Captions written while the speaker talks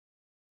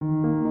Hello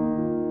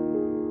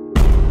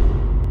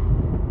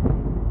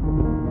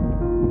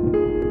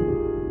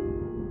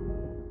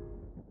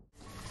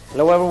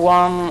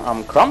everyone,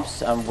 I'm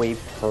Crumps and we're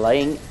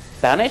playing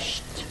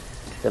Banished,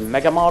 the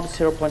MegaMod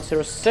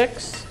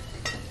 0.06,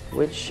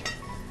 which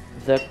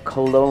the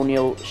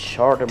Colonial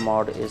Charter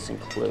mod is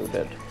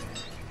included.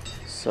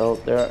 So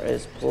there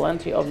is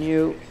plenty of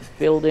new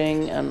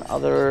building and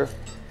other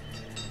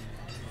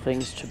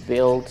things to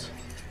build,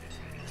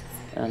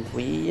 and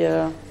we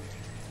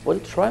will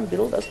try and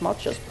build as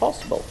much as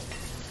possible.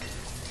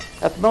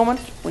 At the moment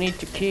we need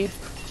to keep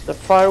the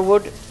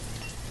firewood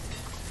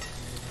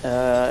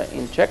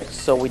in check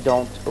so we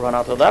don't run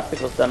out of that,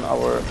 because then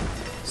our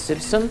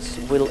citizens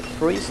will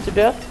freeze to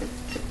death,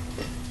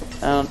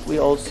 and we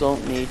also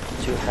need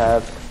to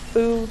have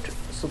food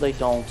so they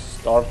don't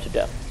starve to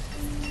death,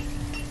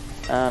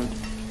 and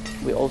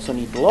we also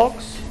need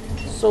logs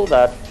so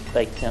that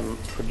they can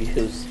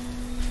produce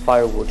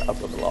firewood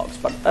out of the logs.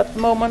 But at the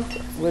moment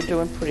we're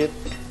doing pretty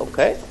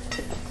okay.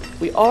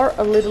 We are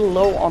a little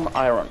low on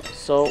iron,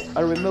 so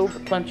I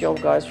removed plenty of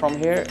guys from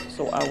here,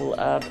 so I will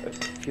add a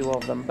few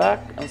of them back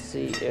and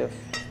see if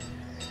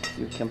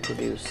you can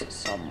produce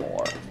some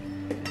more.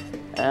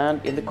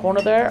 And in the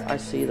corner there I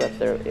see that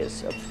there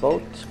is a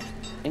boat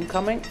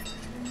incoming,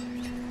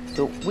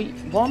 so we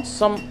want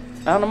some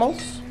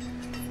animals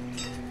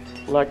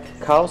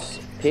like cows,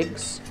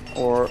 pigs,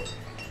 or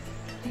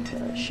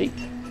sheep.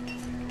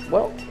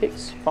 Well,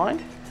 pigs,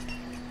 fine.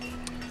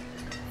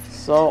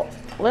 So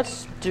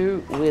let's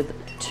do with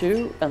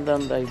 2 and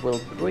then they will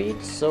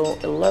breed. So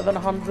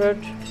 1100.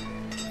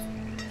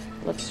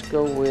 Let's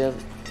go with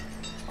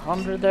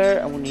 100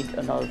 there, and we need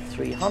another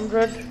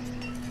 300.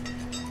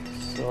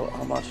 So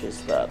how much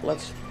is that?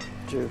 Let's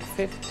do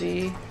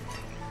 50,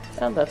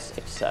 and that's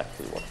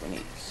exactly what we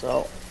need.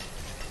 So,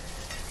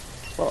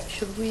 well,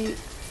 should we,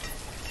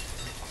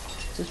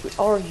 since we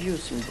are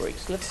using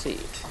bricks, let's see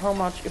how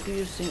much. If we're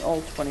using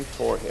all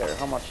 24 here,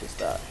 how much is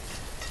that?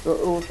 We're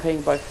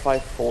overpaying by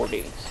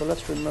 540, so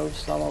let's remove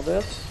some of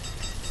this.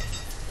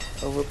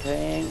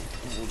 Overpaying,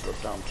 and we'll go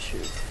down to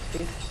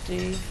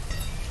 50.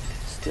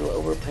 Still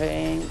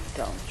overpaying,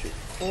 down to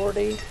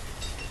 40.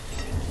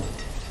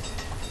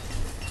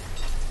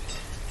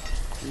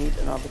 Need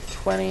another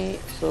 20,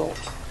 so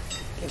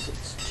I guess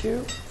it's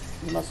 2.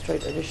 We must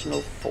trade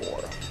additional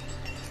 4.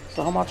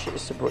 So how much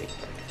is a brick?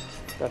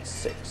 That's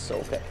 6, so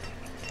okay.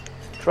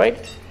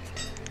 Trade,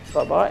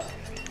 bye-bye.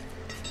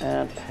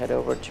 And head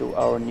over to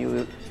our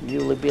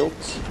newly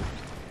built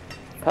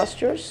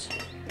pastures,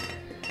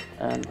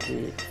 and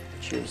we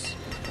choose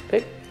a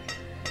pig,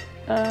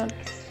 and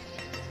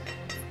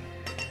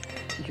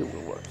you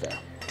will work there.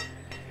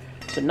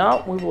 So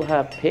now we will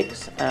have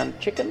pigs and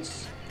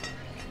chickens.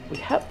 We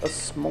have a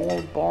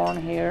small barn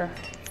here.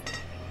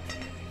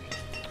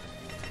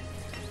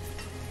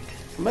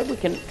 Maybe we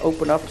can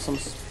open up some,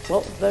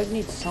 well, they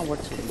need somewhere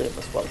to live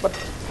as well, but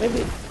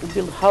maybe we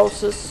build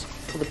houses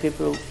for the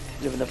people who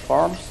live in the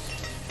farms.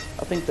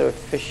 I think they're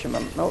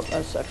fishermen. No,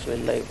 that's actually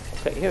labor.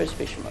 Okay, here is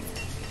fishermen.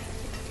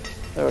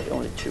 There are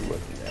only 2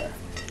 working there.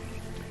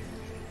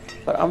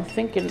 But I'm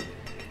thinking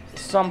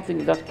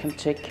something that can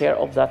take care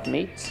of that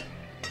meat.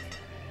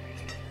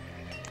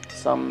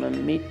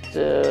 Some meat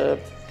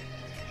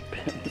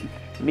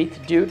meat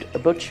dude, a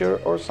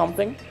butcher or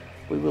something.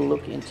 We will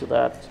look into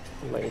that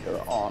later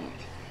on.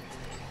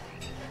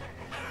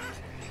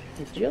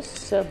 It just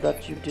said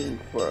that you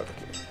didn't work.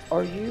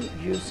 Are you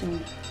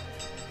using...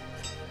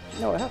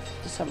 No, I have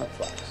the summer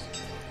flags.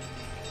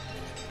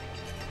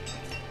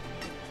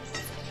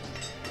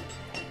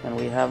 And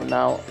we have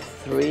now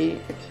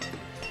 3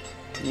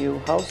 new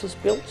houses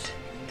built.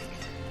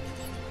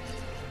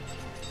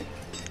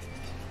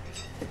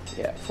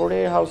 Yeah,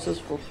 48 houses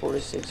for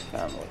 46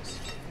 families.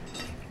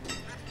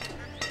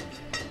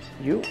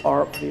 You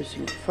are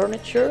producing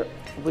furniture,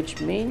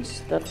 which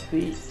means that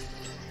we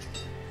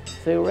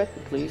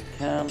theoretically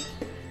can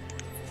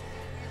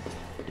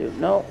do...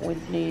 No, we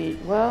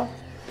need... Well,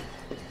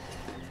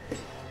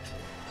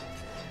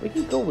 we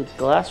can go with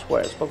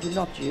glasswares, but we're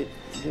not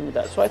doing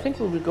that. So I think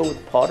we will go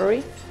with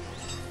pottery.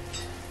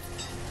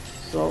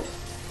 So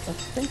I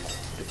think,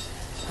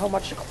 how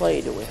much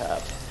clay do we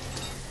have?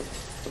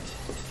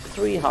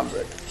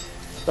 300.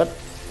 But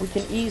we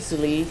can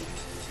easily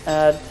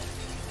add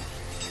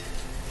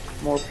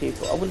more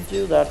people. I will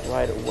do that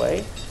right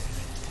away.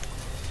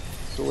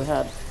 So we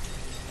have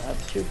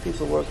 2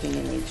 people working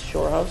in each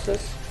shore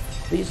houses.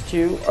 These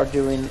 2 are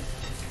doing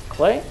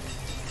clay,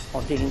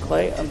 or digging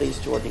clay, and these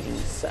 2 are digging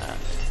sand.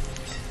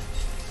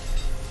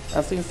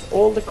 And since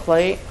all the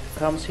clay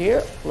comes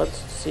here, let's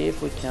see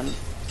if we can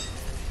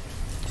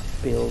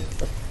build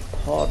a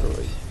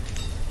pottery.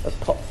 A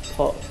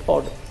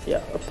potter.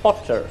 A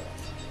potter.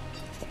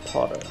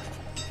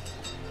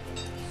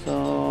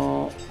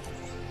 So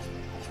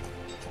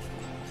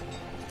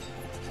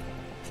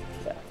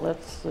yeah,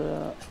 let's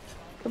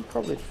can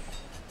probably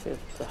fit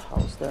the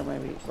house there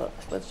maybe, but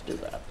let's do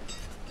that.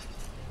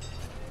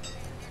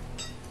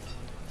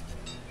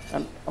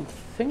 And I'm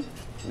thinking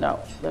now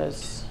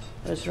there's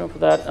There's room for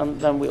that, and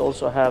then we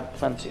also have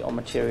plenty of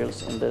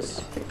materials in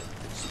this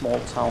small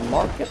town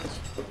market.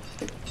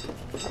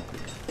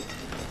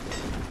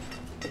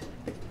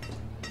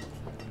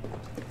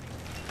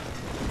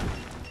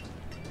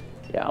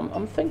 Yeah,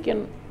 I'm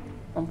thinking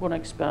I'm gonna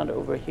expand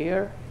over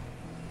here,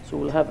 so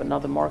we'll have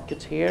another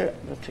market here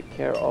that take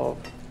care of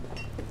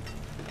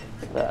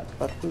that,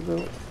 but we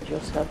will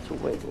just have to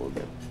wait a little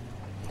bit.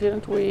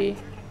 Didn't we?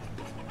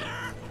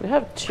 We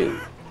have 2.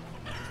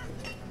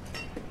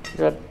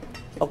 Good.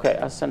 Okay,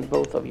 I send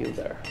both of you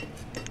there.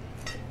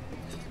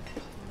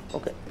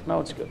 Okay, now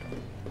it's good.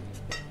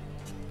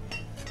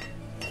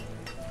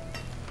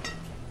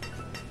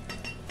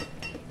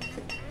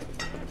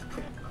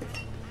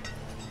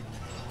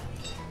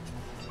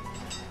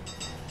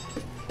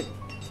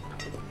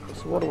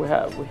 So what do we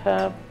have? We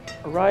have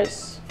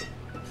rice.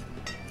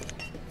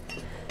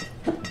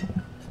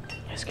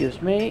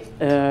 Excuse me,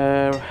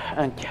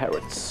 and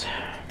carrots.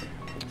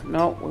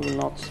 No, we will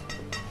not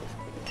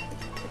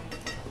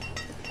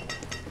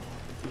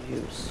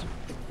use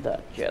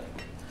that yet.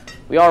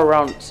 We are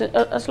around,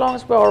 as long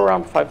as we are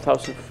around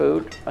 5,000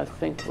 food, I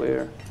think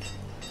we're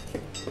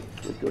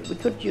good. We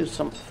could use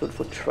some food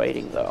for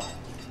trading though.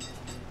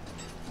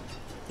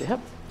 We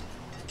have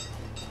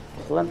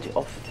plenty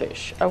of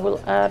fish. I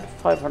will add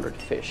 500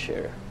 fish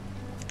here.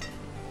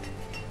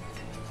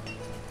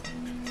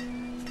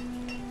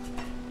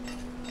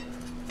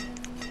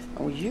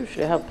 And we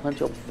usually have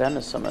plenty of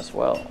venison as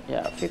well.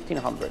 Yeah,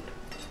 1,500.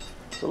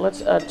 So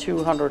let's add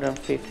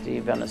 250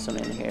 venison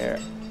in here.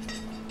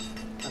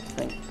 I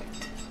think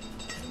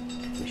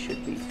we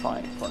should be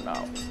fine for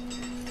now.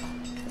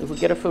 If we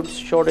get a food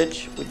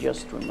shortage, we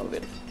just remove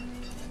it.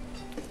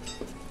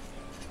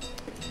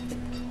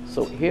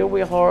 So here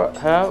we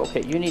have,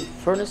 okay, you need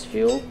furnace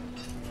fuel.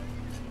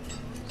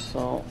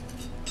 So,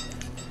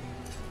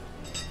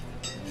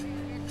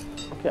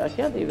 okay, I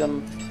can't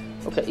even,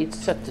 okay, it's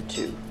set to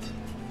 2.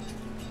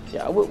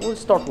 Yeah, we'll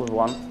start with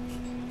 1.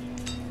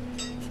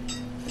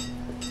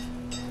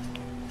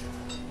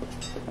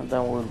 And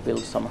then we'll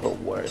build some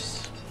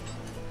homewares.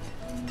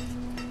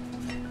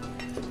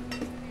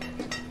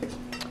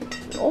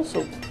 We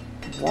also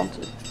want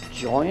a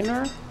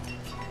joiner.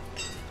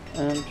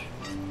 And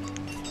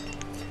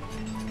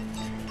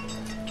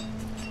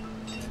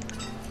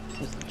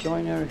is the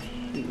joiner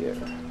here?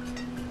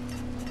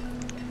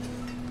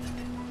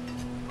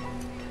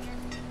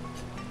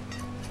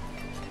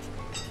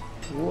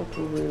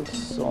 Water wheel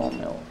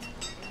sawmill.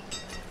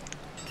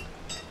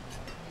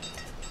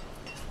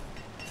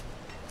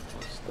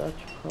 Starch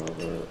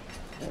powder.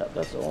 Yeah,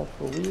 that's all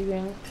for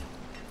weaving.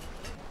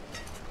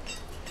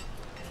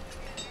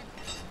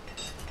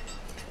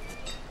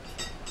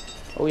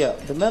 Oh yeah,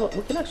 the metal.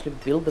 We can actually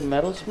build the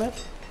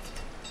metalsmith.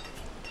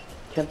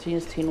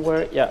 Canteens,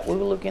 tinware. Yeah, we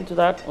will look into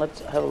that.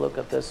 Let's have a look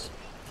at this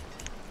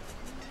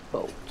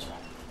boat.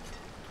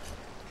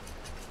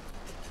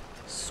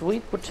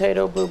 Sweet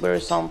potato,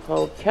 blueberry,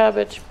 sunflower,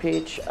 cabbage,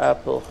 peach,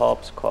 apple,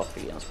 hops,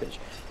 coffee, and spinach.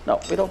 No,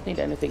 we don't need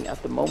anything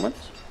at the moment,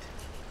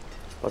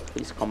 but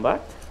please come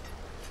back.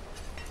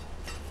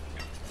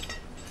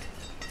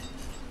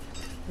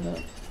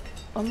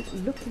 I'm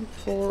looking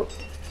for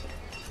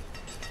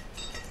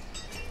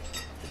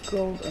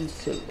gold and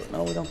silver.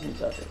 No, we don't need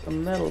that. A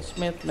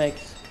metalsmith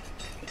makes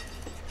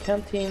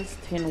canteens,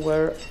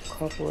 tinware,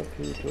 copper,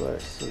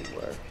 pewterware,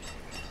 silverware.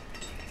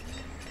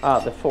 Ah,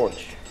 the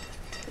forge.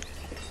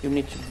 You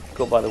need to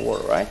go by the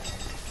water, right?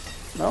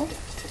 No?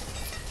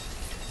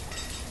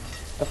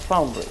 A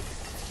foundry.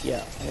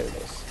 Yeah, here it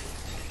is.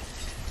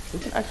 We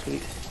can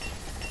actually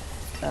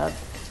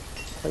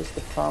place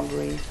the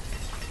foundry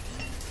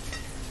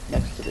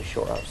next to the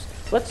shore house.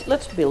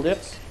 Let's build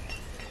it.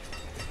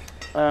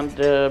 And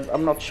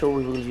I'm not sure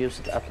we will use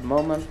it at the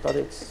moment, but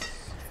it's,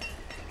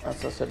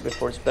 as I said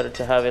before, it's better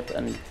to have it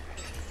and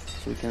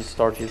so we can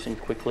start using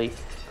it quickly.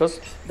 Because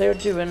they're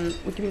doing,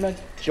 we can make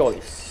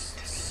joists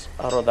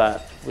out of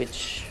that,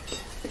 which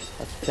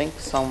I think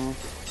some,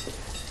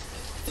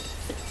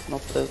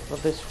 not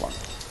this one.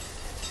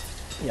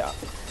 Yeah,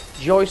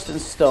 joist and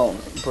stone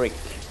brick,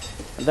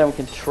 and then we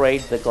can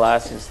trade the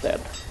glass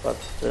instead. But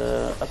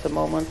at the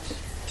moment,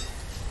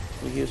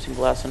 we're using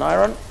glass and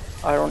iron.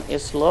 Iron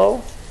is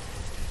low.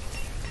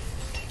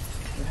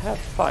 We have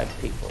 5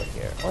 people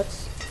here.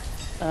 Let's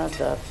add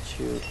that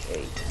to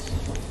 8.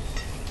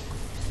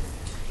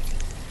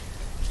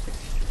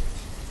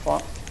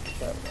 1,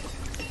 7.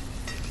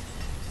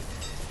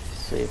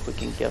 See if we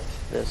can get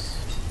this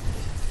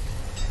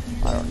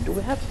iron. Do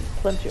we have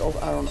plenty of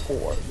iron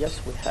ore?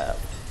 Yes, we have.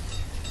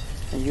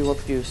 And you are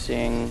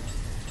using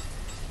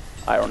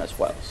iron as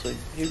well. So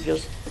you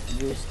just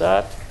use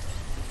that.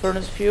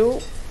 Furnace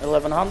fuel,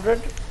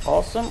 1100.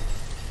 Awesome.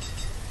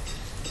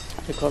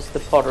 Because the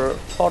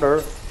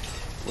potter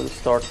will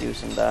start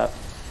using that.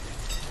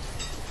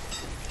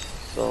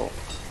 So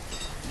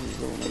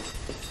we will need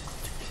to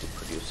keep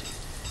producing.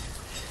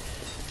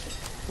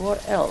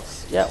 What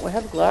else? Yeah, we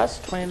have glass,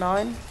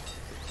 29.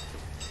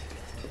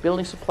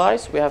 Building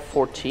supplies, we have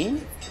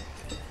 14.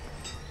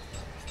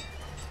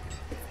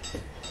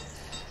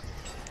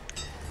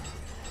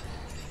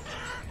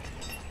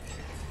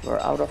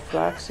 out of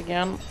flax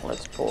again.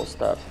 Let's pause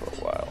that for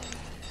a while.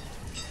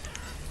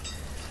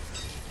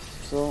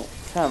 So,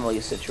 family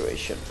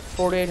situation.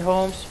 48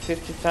 homes,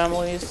 50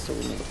 families, so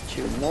we need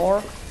 2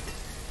 more.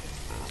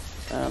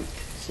 And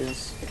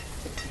since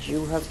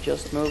you have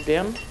just moved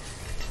in,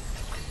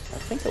 I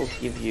think I'll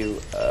give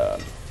you a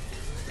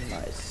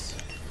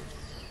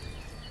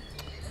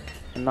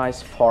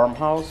nice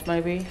farmhouse,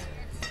 maybe.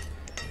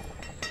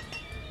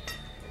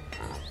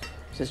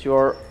 Since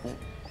you're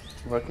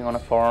working on a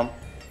farm.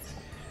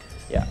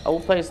 Yeah, I will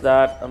place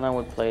that, and then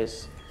we'll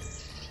place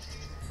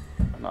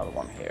another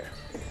one here.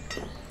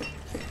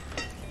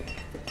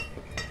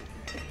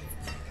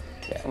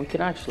 Yeah, we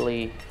can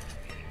actually...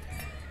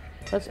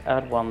 Let's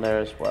add one there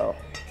as well.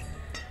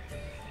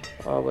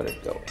 Oh, where'd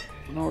it go?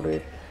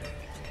 Nordic.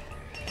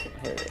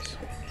 Here it is.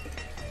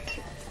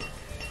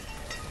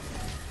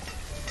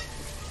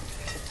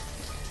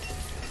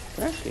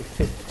 Can actually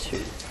fit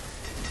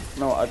 2.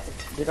 No,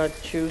 did I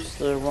choose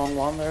the wrong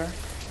one there?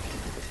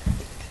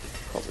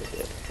 Probably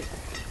did.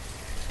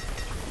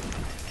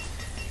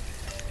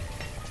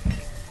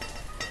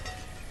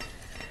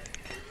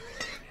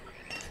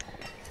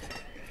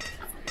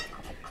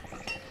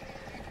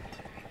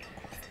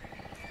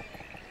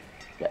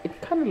 Yeah,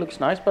 it kind of looks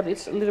nice, but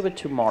it's a little bit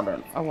too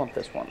modern. I want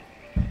this one.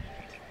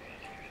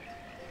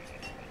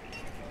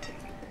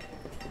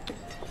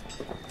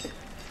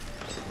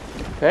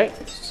 Okay,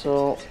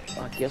 so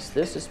I guess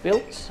this is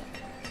built.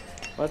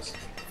 Let's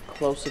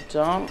close it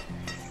down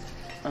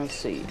and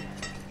see.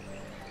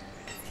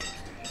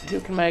 You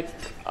can make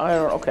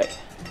iron, okay,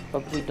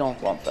 but we don't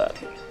want that.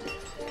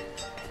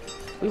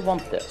 We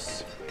want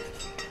this.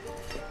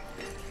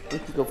 We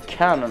can go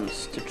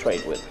cannons to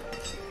trade with.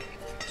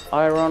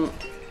 Iron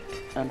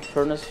and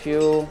furnace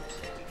fuel.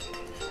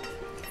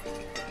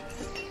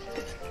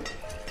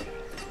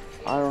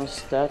 Iron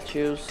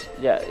statues.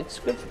 Yeah, it's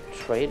good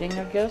for trading,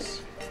 I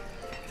guess.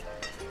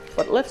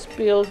 But let's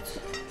build...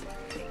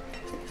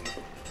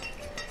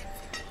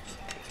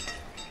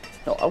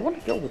 No, I want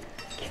to go with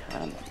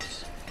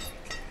cannons.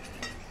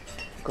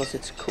 Because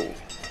it's cool.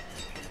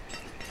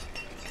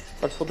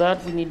 But for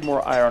that we need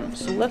more iron.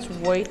 So let's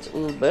wait a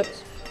little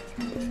bit.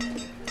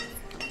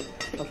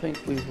 I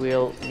think we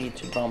will need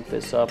to bump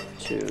this up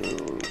to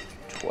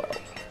 12.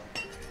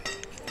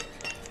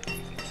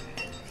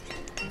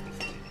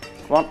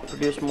 Come on,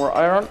 produce more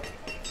iron.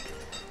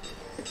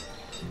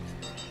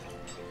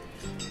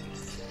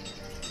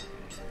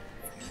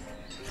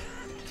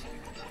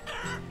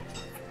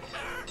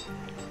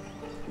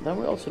 Then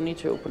we also need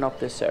to open up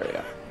this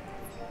area.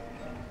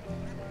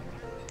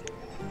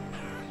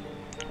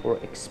 Or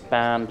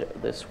expand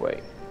this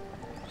way.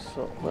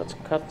 So let's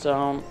cut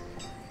down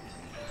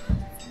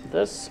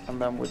this and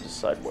then we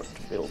decide what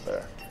to build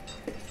there.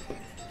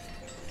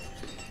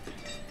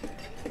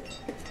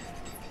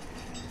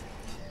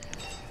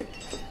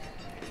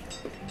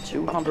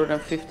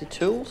 $250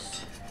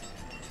 tools.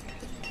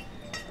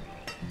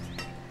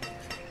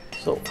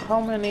 So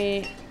how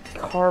many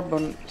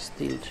carbon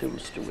steel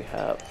tools do we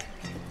have?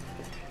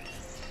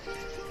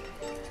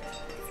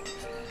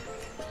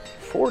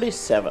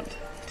 47.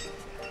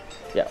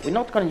 Yeah, we're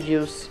not going to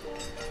use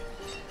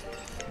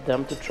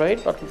them to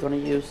trade, but we're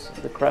going to use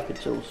the crappy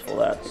tools for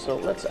that. So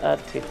let's add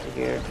 50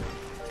 here.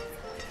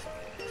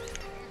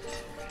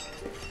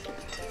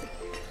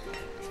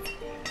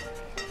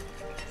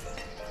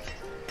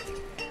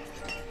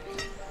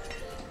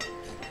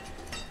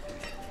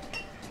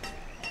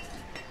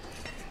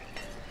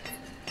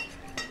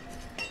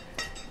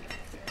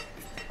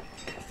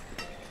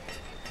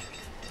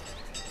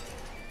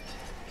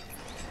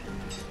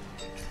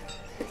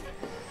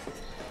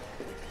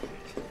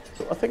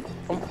 I think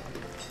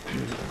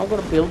I'm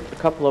gonna build a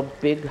couple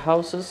of big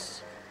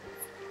houses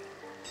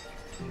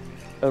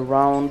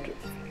around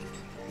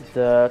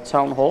the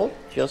town hall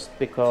just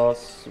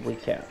because we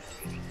can.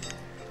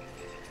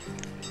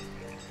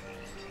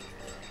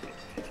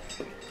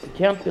 We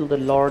can't build a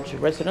large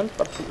residence,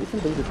 but we can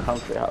build a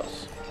country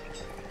house.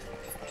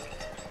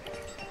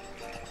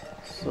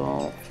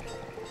 So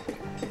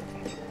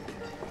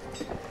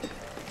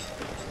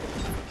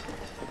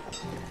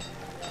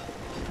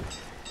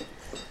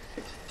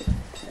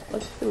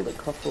let's build a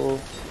couple.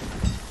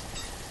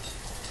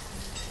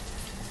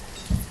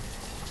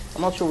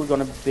 I'm not sure we're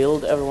gonna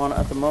build everyone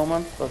at the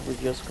moment, but we're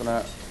just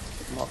gonna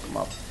knock them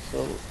up.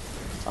 So,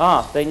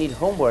 they need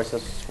homewares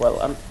as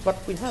well,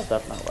 but we have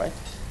that now, right?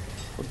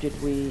 Or did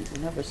we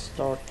never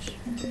start?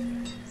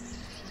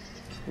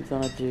 We're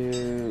gonna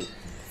do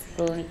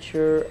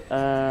furniture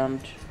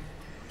and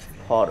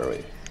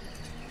pottery.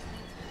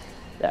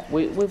 Yeah,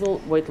 we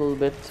will wait a little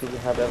bit till we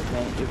have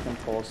everything. You can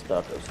pause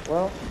that as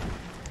well.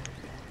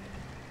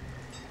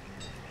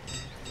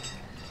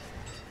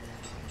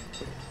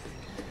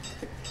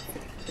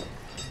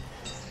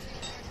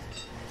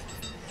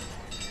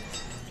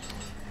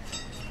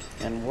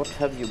 And what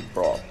have you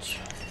brought?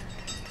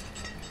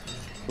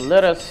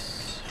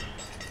 Lettuce.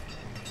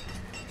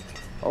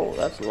 Oh,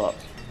 that's a lot.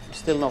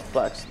 Still no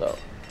flax though.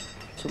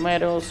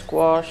 Tomato,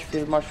 squash,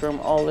 field mushroom,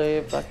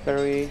 olive,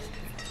 blackberry,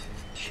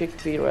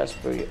 chickpea,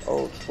 raspberry,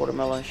 oat,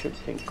 watermelon,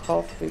 sugarcane,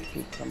 coffee,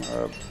 pecan,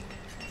 herb,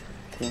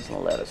 beans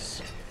and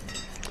lettuce.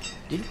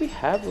 Did we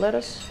have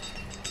lettuce?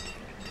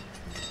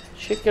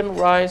 Chicken,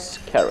 rice,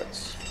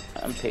 carrots,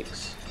 and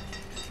pigs.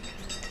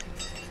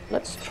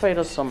 Let's trade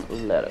us some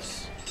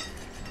lettuce.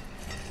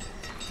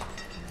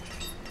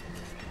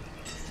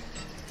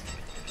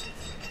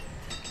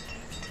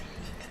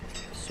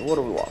 So what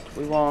do we want?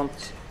 We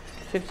want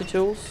 50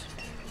 tools.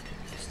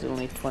 Still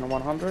need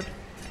 2100.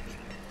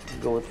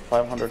 Go with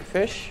 500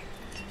 fish.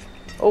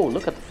 Oh,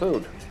 look at the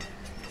food.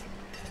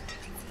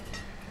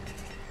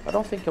 I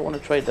don't think I want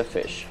to trade the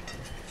fish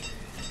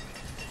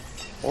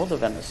or the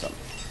venison,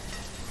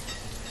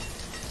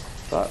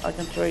 but I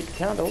can trade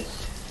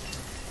candles.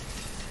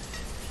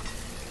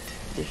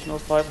 Additional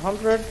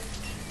 500.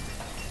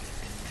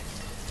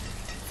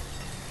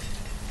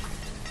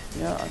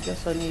 Yeah, I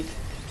guess I need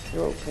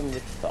 0 ping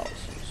with 1000.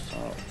 So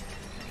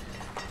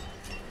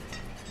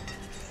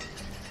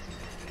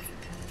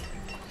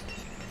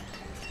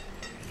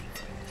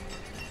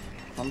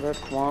 100,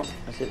 come on,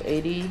 I said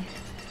 80,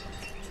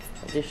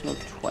 additional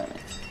 20,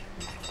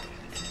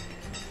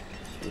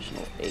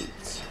 additional 8.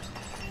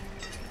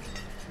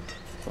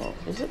 So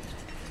is it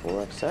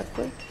 4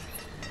 exactly?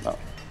 No,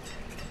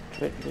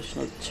 trade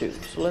additional 2.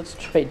 So let's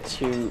trade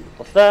 2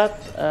 of that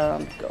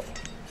and go.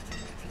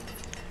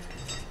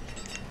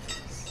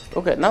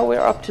 Okay, now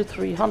we're up to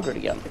 300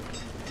 again.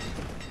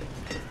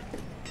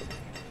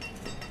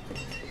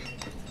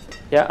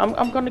 Yeah,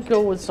 I'm gonna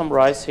go with some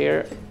rice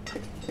here.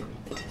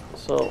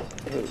 So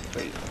 2,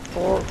 3,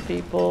 4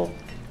 people,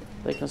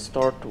 they can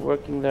start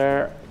working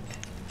there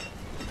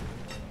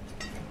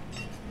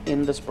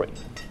in the spring.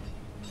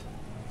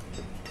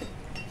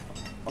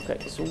 Okay,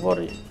 so what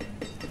are you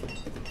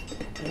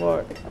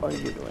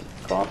doing?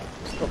 Come on,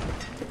 stop.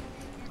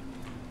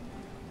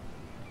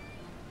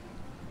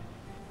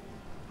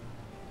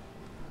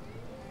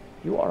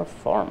 You are a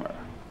farmer.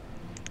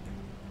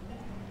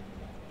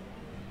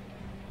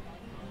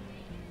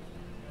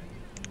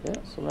 Yeah,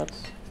 so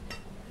let's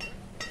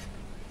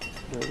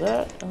do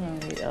that, and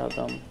then we add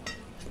them.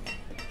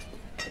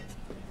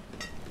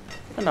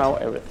 And now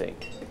everything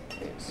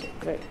is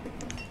okay.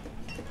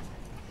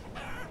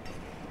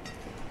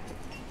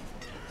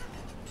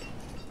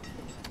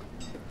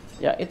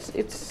 Yeah,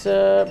 it's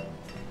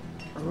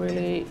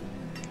really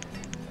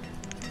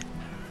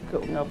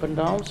going up and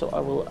down, so I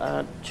will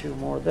add 2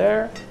 more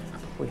there.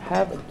 We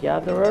have a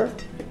gatherer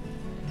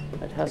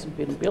that hasn't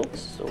been built,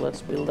 so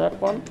let's build that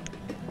one.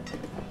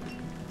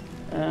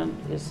 And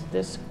is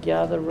this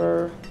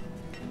gatherer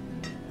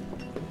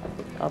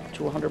up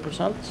to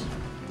 100%?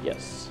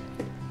 Yes.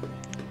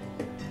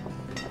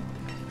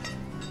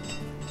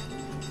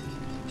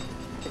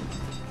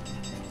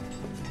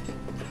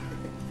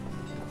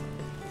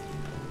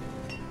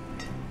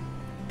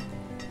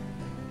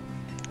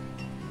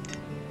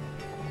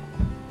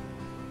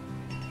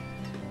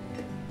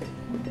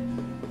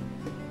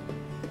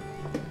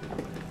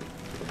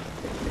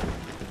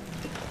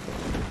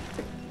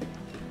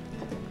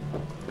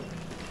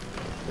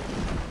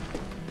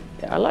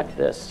 I like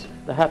this,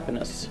 the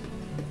happiness.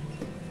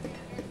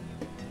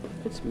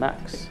 It's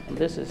max, and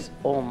this is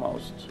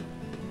almost.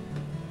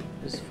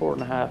 This is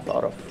 4.5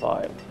 out of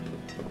 5.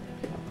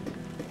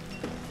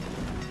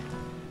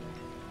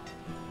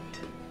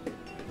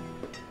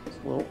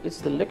 Well, it's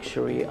the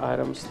luxury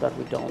items that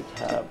we don't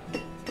have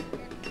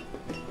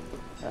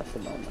at the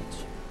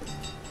moment.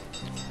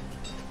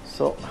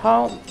 So,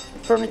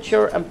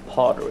 furniture and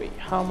pottery,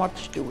 how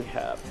much do we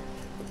have?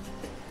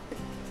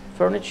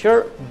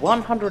 Furniture,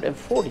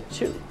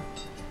 142.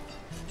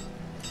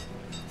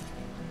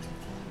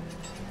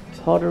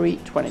 Pottery,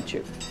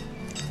 22.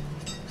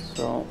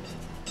 So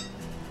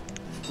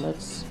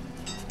let's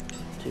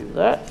do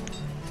that.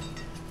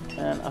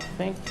 And I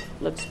think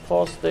let's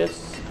pause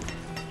this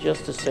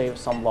just to save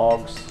some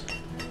logs.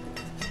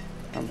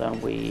 And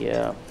then we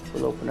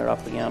will open it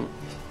up again.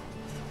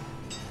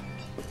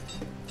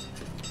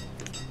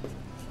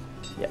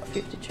 Yeah,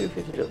 52,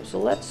 52. So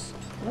let's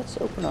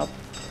open up.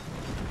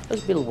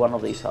 Let's build one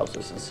of these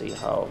houses and see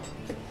how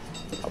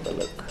they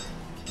look.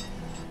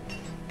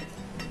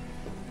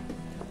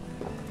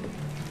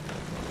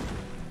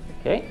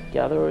 Okay,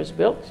 gatherer is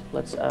built.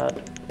 Let's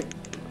add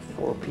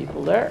 4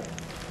 people there.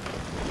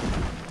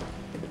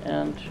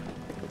 And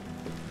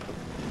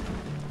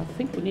I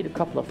think we need a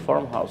couple of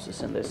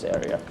farmhouses in this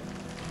area.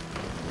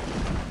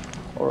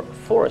 Or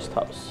forest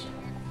house.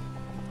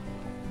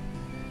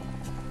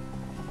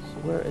 So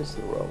where is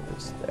the road?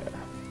 It's there.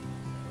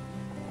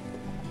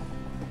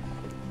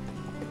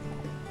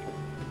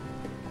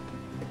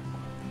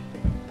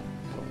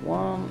 So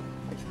 1,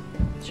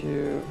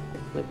 2,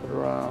 flip it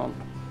around.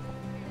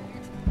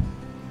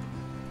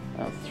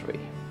 And 3.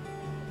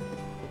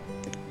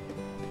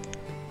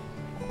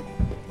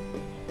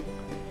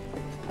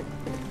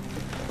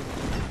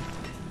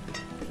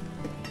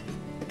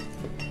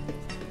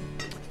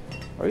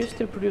 Are you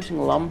still producing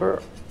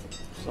lumber?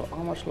 So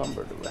how much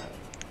lumber do we have?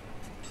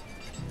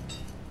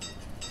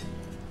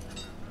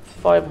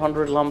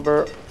 500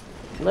 lumber.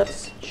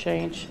 Let's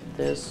change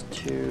this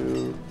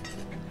to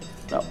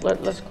Now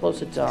let's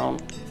close it down.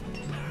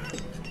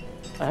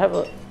 I have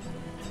a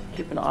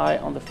keep an eye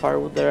on the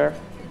firewood there.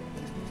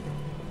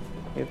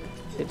 If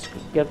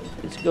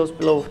it goes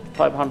below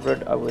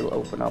 500, I will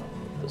open up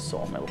the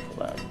sawmill for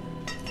that.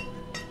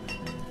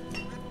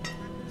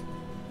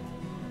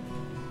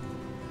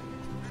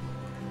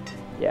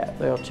 Yeah,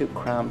 they are too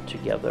crammed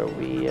together.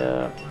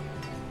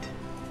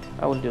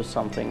 I will do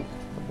something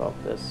about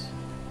this.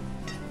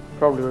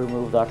 Probably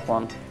remove that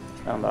one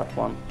and that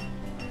one.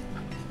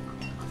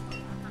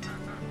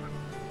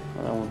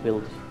 And then we'll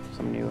build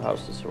some new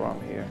houses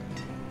around here.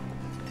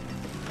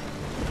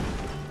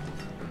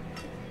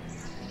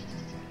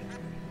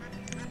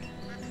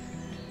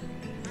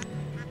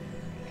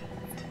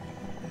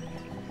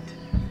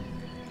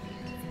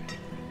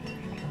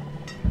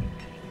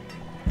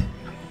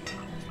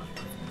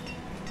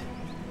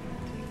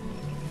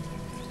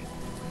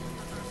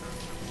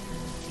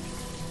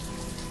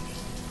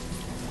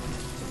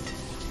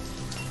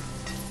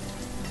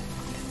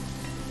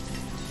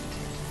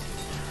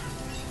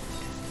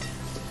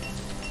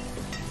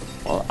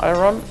 Well,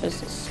 iron is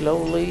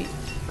slowly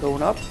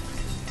going up.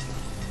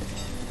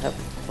 I have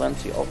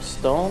plenty of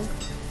stone.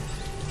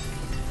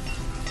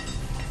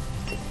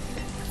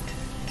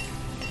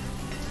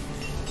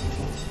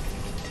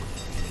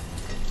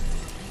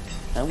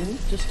 And we need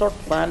to start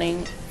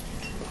planning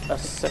a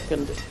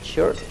second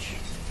church,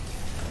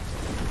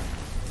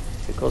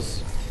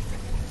 because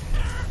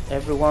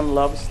everyone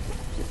loves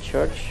the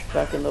church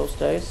back in those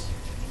days.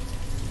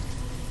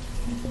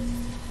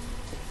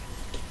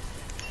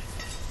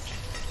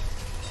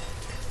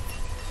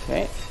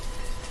 Okay,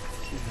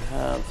 we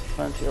have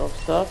plenty of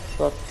stuff,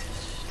 but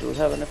do we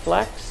have any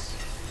flax?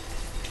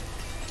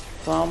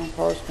 Plum,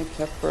 parsnip,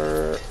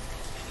 pepper,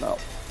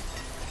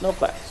 no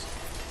flax.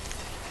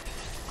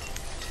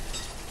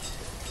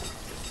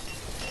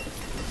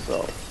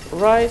 So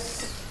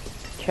rice,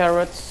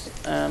 carrots,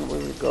 and we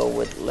will go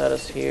with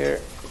lettuce here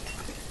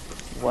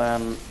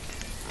when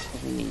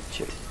we need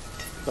to.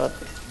 But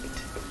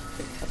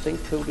I think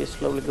food is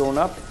slowly going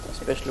up,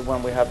 especially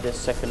when we have this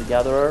second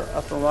gatherer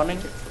up and running.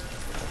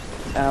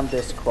 And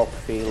this crop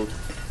field.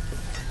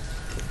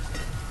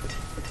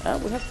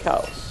 And we have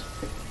cows.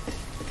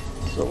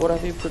 So what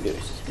have you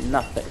produced?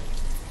 Nothing.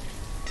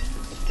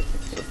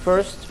 So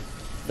first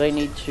they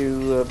need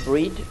to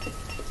breed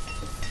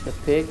the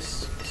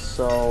pigs,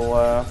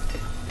 so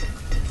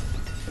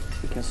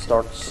we can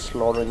start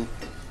slaughtering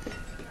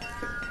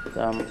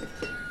them.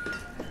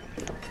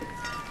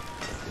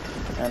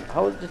 And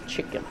how are the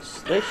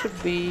chickens? They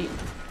should be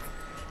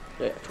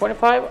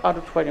 25 out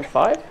of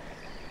 25.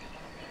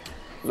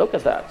 Look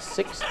at that,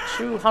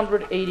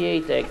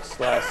 288 eggs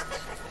last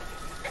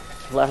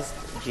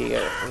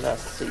year,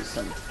 last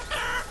season.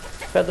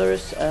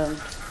 Feathers and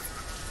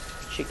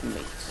chicken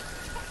meat.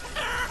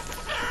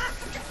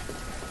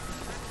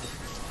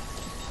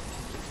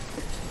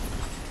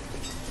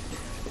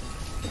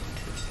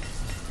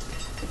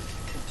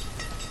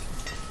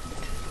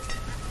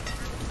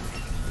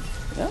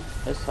 Yeah,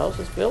 this house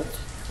is built.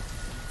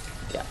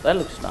 Yeah, that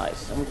looks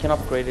nice, and we can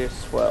upgrade it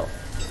as well.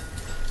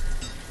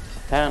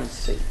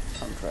 Fancy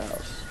country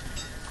house.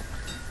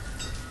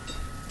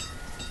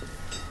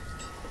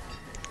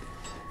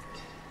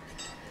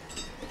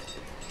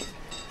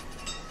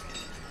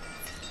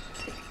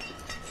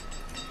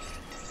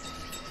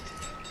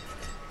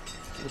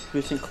 We're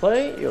producing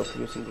clay, you're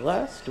producing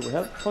glass. Do we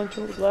have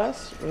 0.2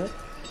 glass? We have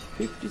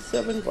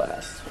 57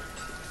 glass.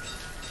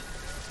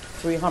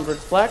 300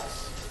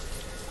 flax.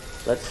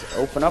 Let's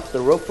open up the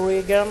ropery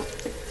again.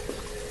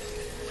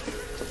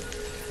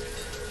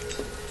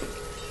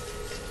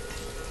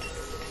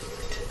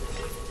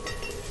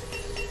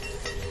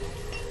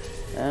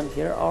 And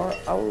here are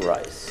our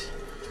rice.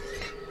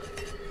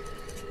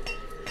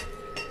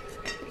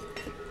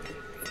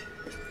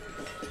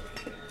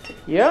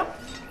 Yeah,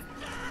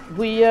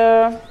 we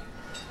are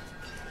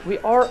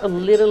a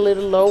little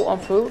low on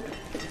food,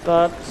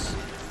 but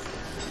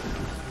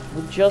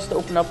we just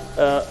opened up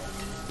a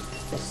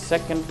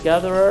second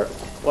gatherer.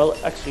 Well,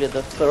 actually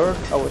our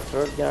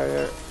third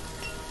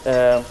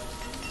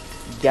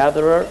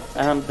gatherer,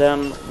 and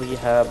then we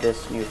have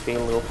this new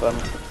field open.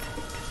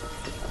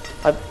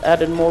 I've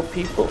added more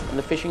people in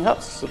the fishing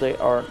huts, so they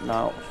are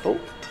now full.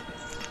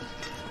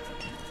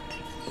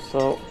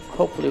 So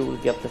hopefully we'll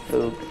get the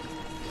food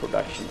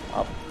production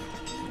up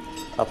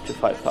to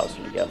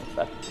 5,000 again,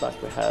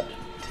 like we had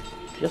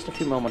just a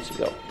few moments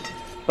ago.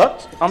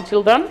 But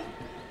until then,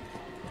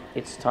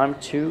 it's time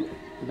to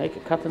make a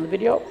cut in the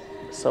video.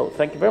 So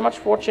thank you very much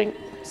for watching.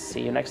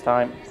 See you next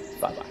time.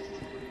 Bye bye.